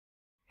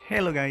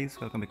Hello guys,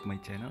 welcome back to my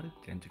channel,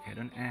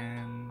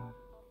 and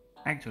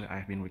actually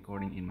I've been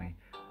recording in my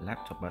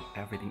laptop, but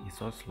everything is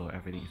so slow,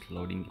 everything is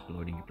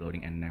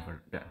loading and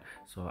never done.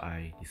 So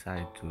I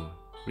decided to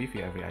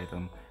review every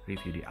item,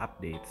 review the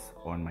updates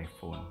on my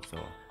phone. So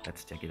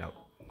let's check it out.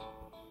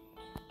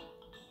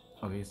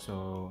 Okay,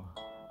 so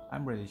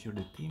I'm pretty sure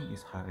the theme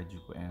is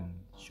Harajuku and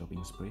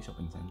shopping spree,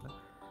 shopping center,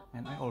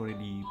 and I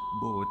already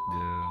bought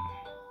the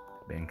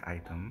bank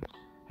item.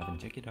 Haven't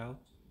checked it out.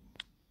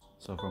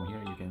 So from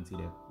here you can see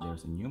that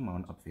there's a new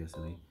mount,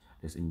 obviously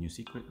there's a new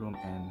secret room,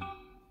 and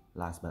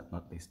last but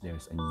not least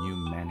there's a new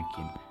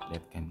mannequin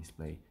that can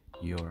display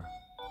your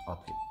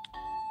outfit.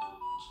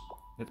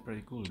 That's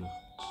pretty cool though.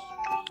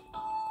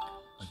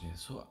 Okay,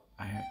 so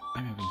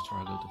I'm having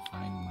struggle to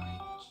find my.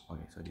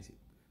 Okay, so this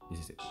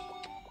is it,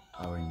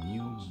 our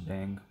new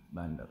bank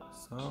bundle.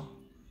 So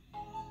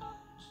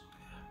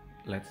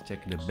let's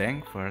check the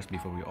bank first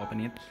before we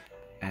open it,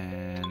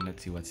 and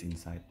let's see what's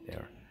inside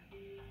there.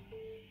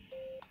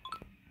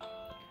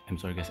 I'm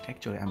sorry guys,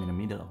 actually I'm in the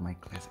middle of my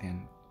class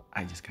and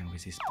I just can't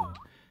resist to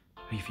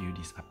review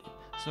this update.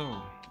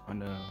 So on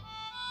the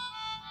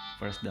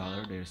first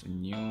dollar there's a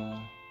new,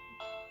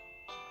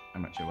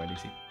 I'm not sure what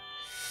this is.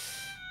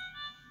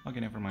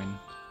 Okay, never mind.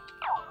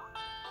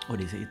 Oh,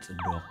 they say it's a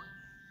dog.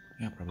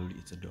 Yeah, probably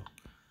it's a dog.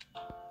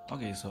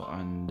 Okay, so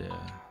on the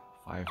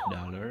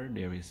 $5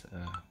 there is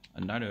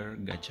another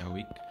gacha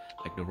week,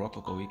 like the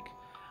Rococo week.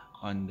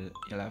 On the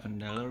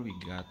 $11 we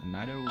got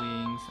another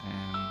wings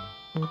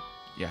and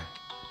yeah,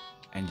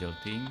 angel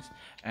things.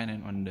 And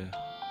then on the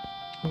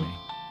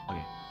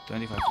okay,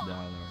 $25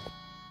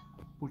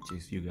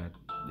 purchase you got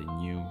the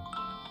new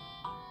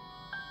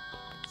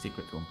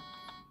secret room,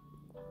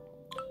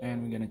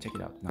 and we're gonna check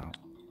it out now.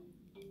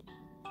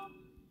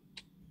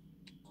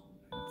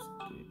 Let's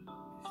do it.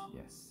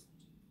 Yes,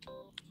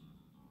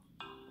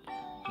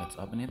 let's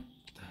open it.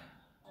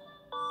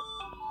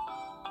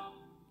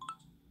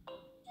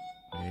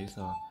 Okay,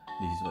 so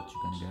this is what you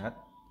can get.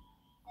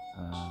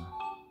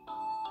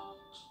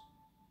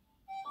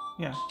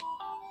 Yeah,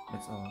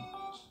 that's all.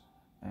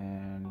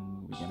 And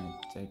we're gonna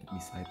check it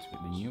besides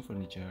with the new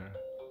furniture.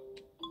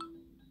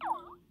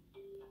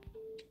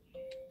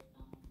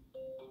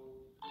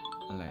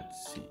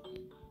 Let's see.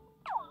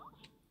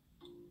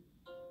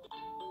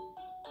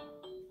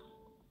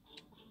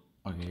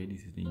 Okay,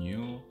 this is the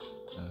new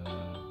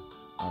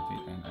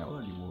outfit, and I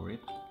already wore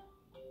it.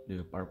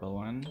 The purple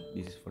one,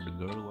 this is for the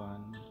girl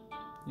one.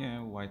 Yeah,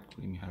 white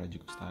creamy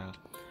Harajuku style.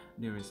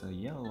 There is a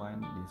yellow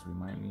one, this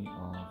remind me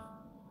of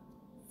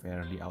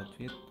Fair the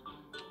outfit.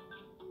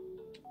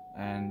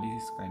 And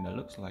this kind of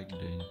looks like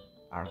the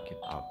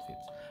arcade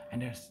outfits.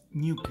 And there's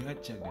new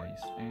gacha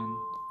guys, and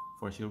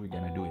for sure we're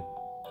gonna do it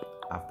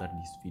after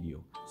this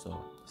video, so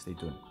stay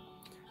tuned.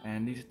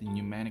 And this is the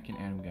new mannequin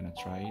and I'm gonna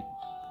try it.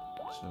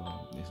 So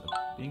there's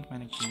a pink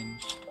mannequin,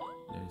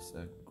 there's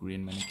a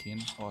green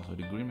mannequin. Oh, so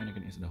the green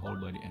mannequin is the whole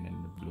body, and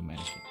then the blue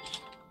mannequin.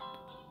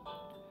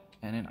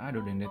 And then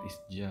other than that is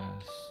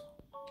just,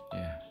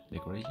 yeah,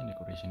 decoration and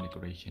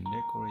decoration.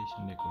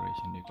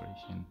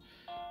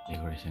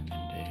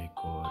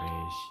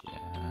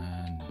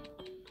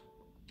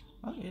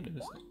 Okay,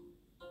 there's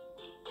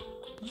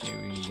okay,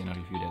 we're gonna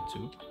review that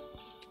too.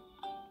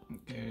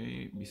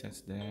 Okay,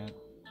 besides that,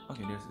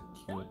 okay, there's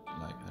a cute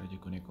like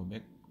Harajuku Neko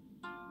bag.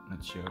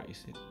 Not sure,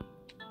 is it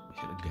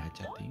a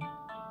gacha thing?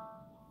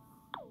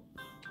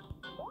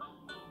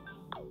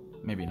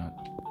 Maybe not.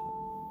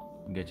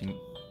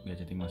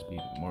 Gacha thing must be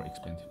more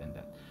expensive than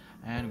that.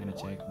 And I'm gonna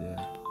check the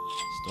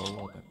store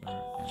wallpaper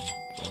and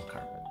floor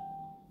carpet.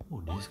 Oh,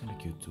 this is kinda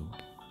cute too.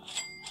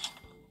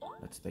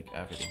 Let's take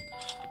everything.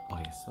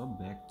 Okay, so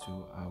back to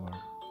our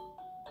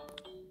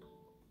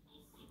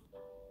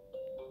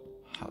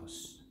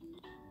house.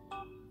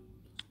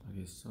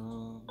 Okay, so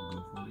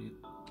go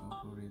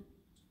for it.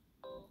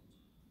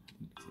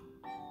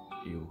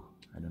 Ew,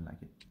 I don't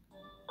like it.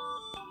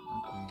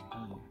 Okay,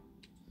 hell yeah.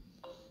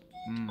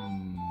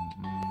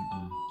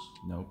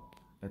 Nope,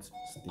 let's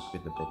stick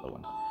with the purple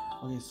one.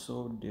 Okay,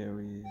 so there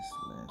is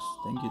less.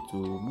 Thank you to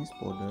Miss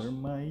Potter,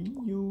 my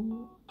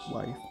new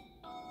wife.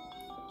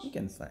 We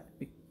can say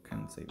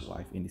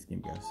wife in this game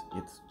because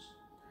it's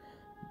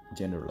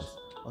genderless.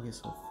 Okay,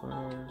 so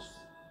first,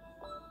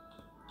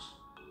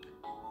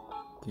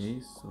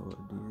 okay, so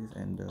this,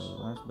 and the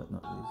last but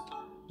not least,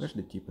 where's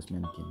the cheapest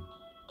mannequin?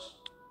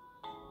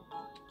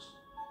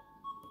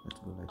 Let's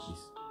go like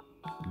this.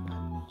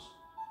 Money.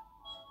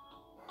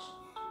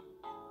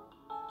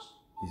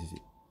 This is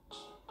it.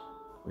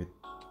 Wait,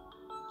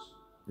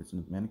 that's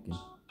not mannequin.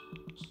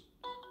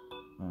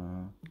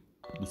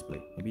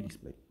 Display. Maybe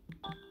display.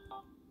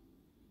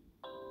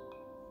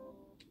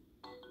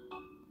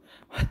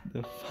 What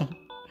the fuck?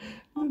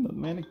 It's not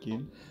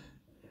mannequin.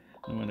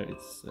 No wonder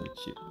it's so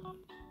cheap.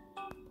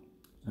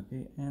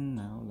 Okay, and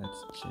now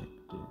let's check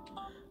the.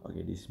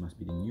 Okay, this must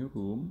be the new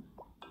room.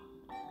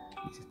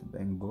 This is the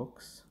bank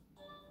box.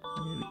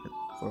 Okay, we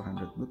got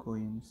 400 blue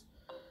coins.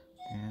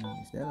 And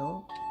is that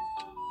all?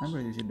 I'm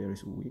pretty sure there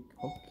is a wig.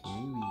 Okay,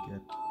 we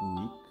got a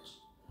wig.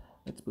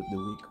 Let's put the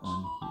wig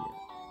on here.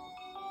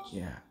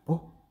 Yeah.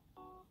 Oh,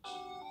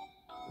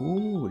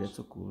 Oh, that's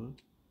so cool.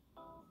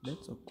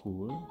 That's so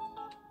cool.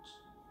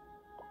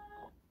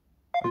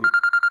 Okay.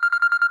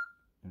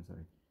 I'm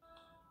sorry.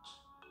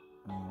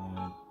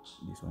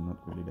 This one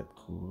not really that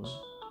cool.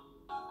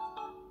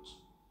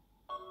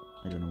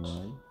 I don't know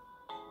why.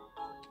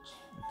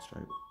 Let's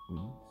try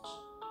wings.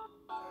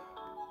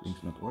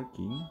 Wings not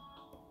working.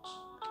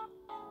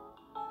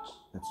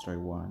 Let's try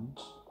one.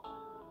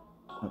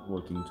 Not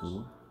working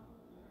too.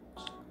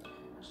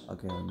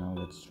 Okay, now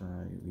let's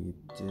try with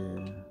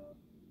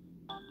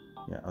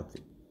yeah,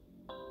 outfit.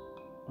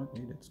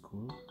 Okay, that's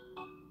cool.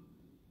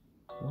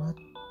 What?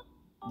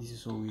 This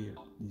is so weird.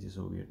 This is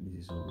so weird. This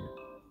is so weird.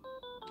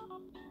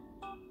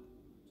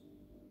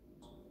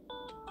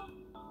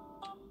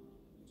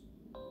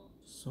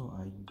 So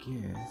I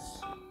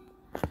guess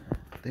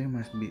there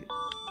must be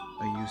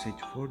a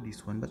usage for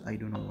this one, but I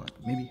don't know what.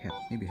 Maybe hat.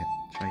 Maybe hat.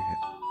 Try hat.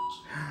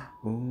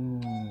 Oh.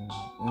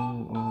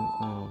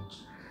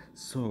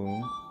 So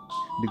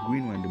the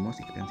green one, the most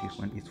expensive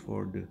one, is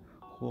for the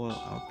whole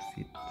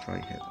outfit. Try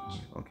hat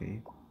here.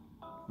 Okay,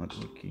 not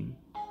working.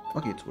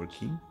 Okay, it's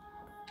working.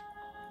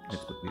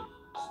 Let's put it.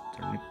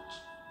 Turn it.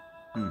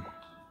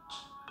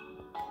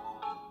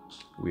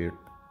 Weird.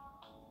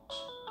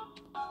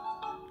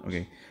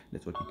 Okay,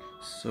 that's working.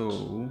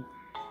 So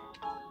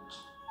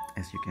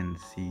as you can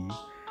see,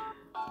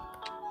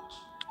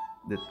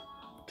 the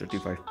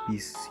 35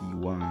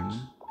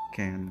 PC1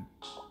 can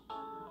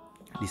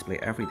display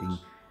everything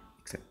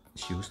except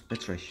shoes.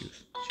 Let's try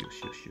shoes.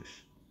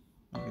 Shoes.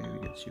 Okay, we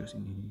get shoes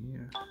in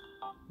here.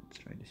 Let's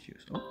try the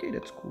shoes. Okay,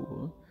 that's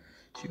cool.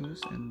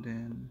 Shoes, and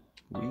then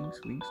wings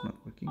not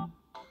working.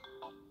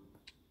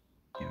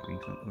 Yeah,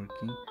 wings not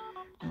working.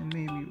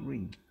 Maybe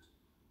ring,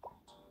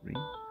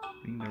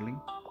 darling.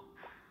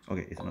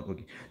 Okay, it's not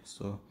working.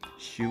 So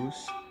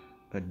shoes,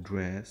 a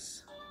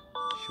dress,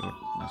 short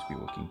must be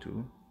working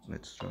too.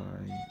 Let's try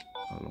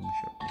a long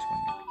short. This one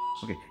maybe.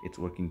 Okay, it's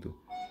working too.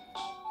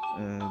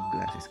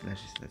 Glasses.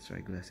 Let's try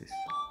glasses.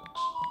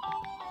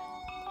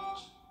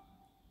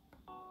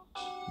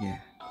 Yeah.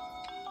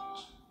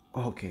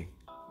 Okay,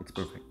 it's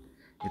perfect.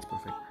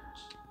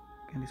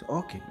 And this,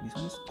 okay, this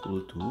one is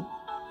cool too.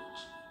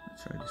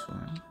 Let's try this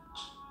one.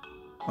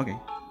 Okay,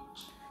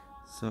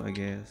 so I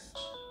guess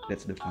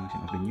that's the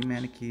function of the new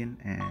mannequin.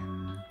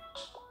 And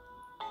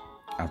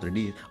after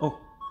this, oh,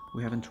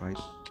 we haven't tried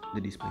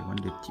the display one,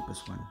 the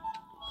cheapest one.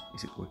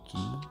 Is it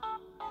working?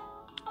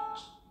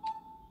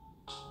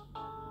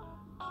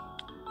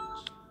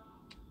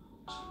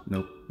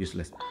 Nope,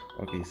 useless.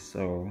 Okay,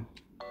 so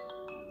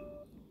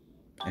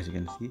as you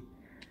can see,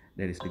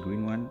 there is the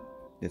green one.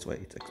 That's why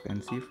it's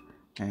expensive.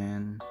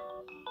 And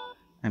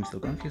I'm still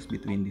confused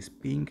between this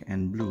pink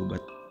and blue,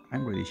 but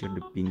I'm pretty sure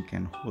the pink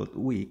can hold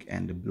wick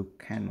and the blue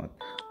cannot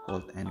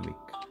hold any wick.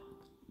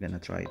 Gonna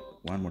try it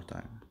one more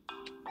time.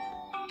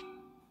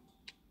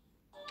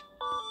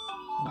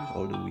 Where's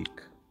all the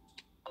wick?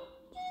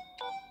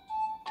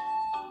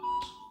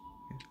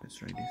 Okay, let's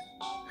try this.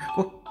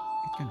 Oh,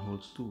 it can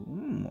hold two.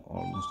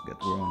 Almost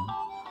get wrong.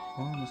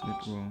 Try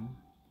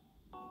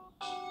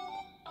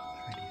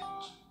this.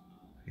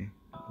 Okay,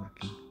 not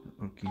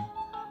working.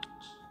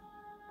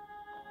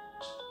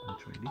 I'll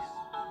try this.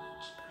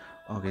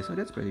 Okay, so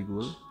that's pretty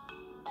good.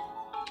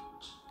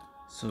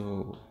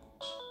 So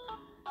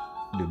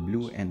the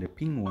blue and the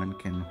pink one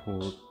can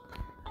hold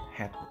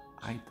head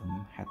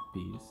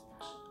piece.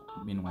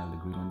 Meanwhile, the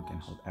green one can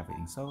hold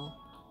everything. So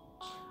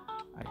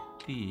I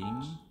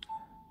think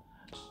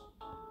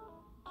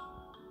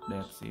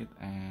that's it.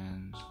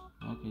 And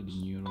okay,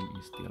 the new room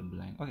is still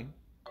blank. Okay.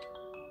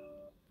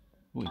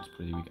 Oh, it's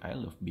pretty big. I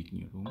love big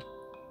new room.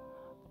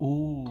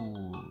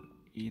 Oh,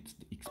 it's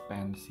the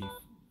expensive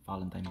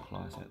Valentine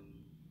closet.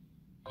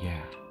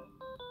 Yeah.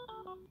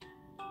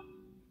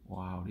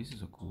 Wow, this is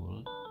so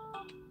cool.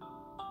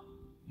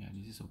 Yeah,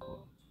 this is so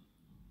cool.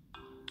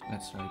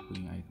 Let's try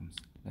putting items.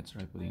 Items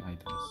like this.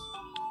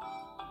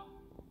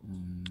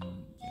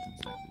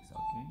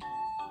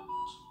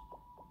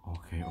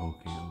 Okay,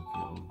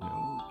 what's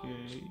happened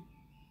here?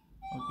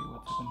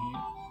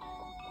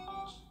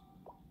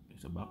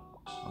 There's a bug.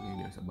 Okay,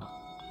 there's a bug.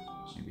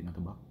 Maybe not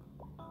a bug.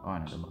 Oh,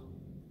 not a bug.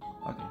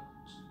 Okay,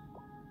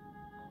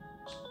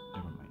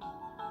 never mind.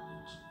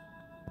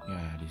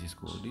 Yeah, this is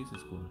cool.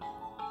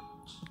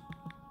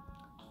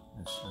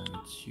 Let's try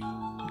with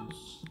shoes.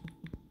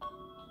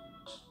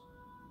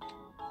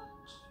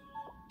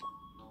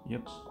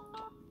 Yep,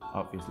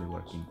 obviously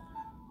working.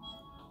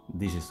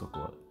 This is so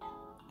cool.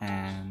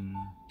 And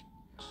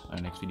on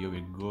the next video,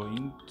 we're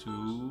going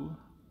to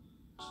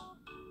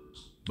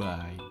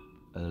buy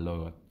a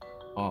lot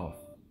of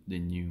the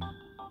new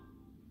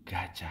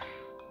gacha.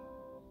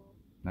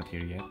 Not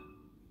here yet.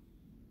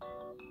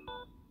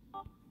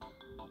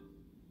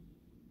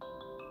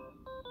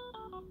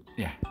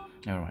 Yeah,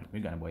 never mind.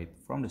 We're gonna buy it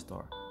from the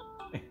store.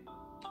 Hey,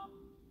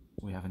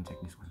 we haven't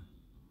checked this one.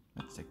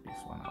 Let's check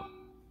this one out.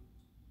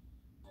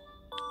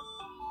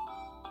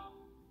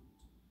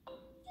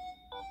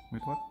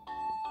 Wait, what?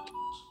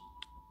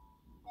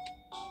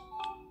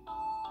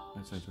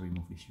 Let's try to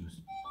remove these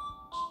shoes.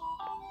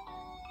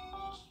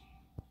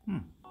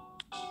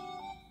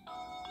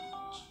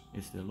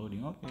 It's still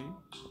loading. Okay.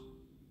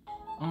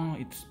 Oh,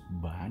 it's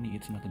bunny.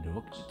 It's not a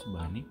dog. It's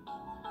bunny.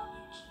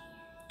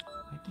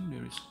 I think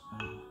there is.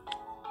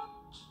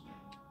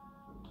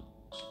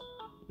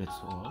 That's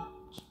all.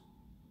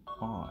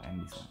 Oh,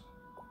 and this one.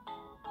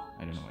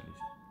 I don't know what this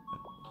is.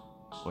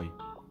 But, wait.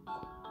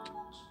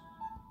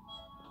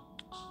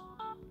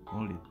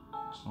 Hold it.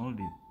 Hold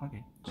it.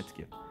 Okay, that's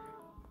cute.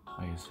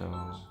 Okay,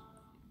 so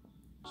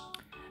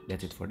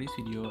that's it for this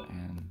video,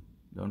 and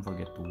don't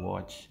forget to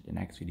watch the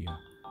next video.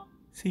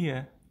 See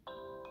ya.